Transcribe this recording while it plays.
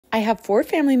I have 4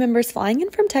 family members flying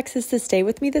in from Texas to stay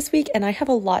with me this week, and I have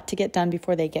a lot to get done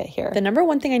before they get here. The number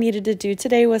one thing I needed to do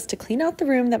today was to clean out the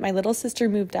room that my little sister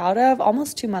moved out of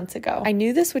almost 2 months ago. I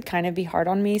knew this would kind of be hard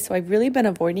on me, so I've really been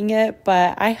avoiding it,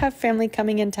 but I have family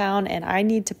coming in town and I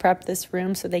need to prep this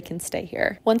room so they can stay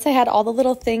here. Once I had all the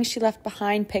little things she left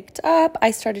behind picked up,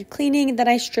 I started cleaning, then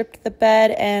I stripped the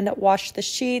bed and washed the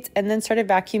sheets, and then started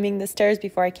vacuuming the stairs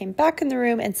before I came back in the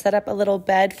room and set up a little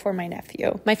bed for my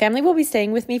nephew. My family will be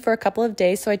staying with me for a couple of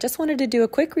days, so I just wanted to do a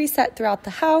quick reset throughout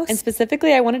the house, and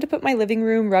specifically I wanted to put my living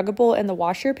room ruggable in the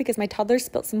washer because my toddler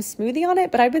spilled some smoothie on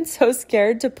it, but I've been so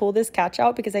scared to pull this catch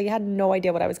out because I had no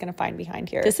idea what I was going to find behind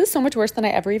here. This is so much worse than I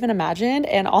ever even imagined,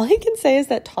 and all I can say is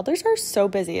that toddlers are so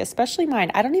busy, especially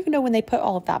mine. I don't even know when they put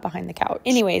all of that behind the couch.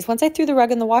 Anyways, once I threw the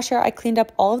rug in the washer, I cleaned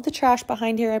up all of the trash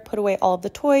behind here, I put away all of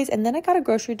the toys, and then I got a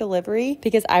grocery delivery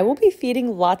because I will be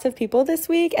feeding lots of people this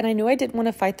week, and I knew I didn't want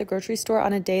to fight the grocery store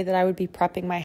on a day that I would be prepping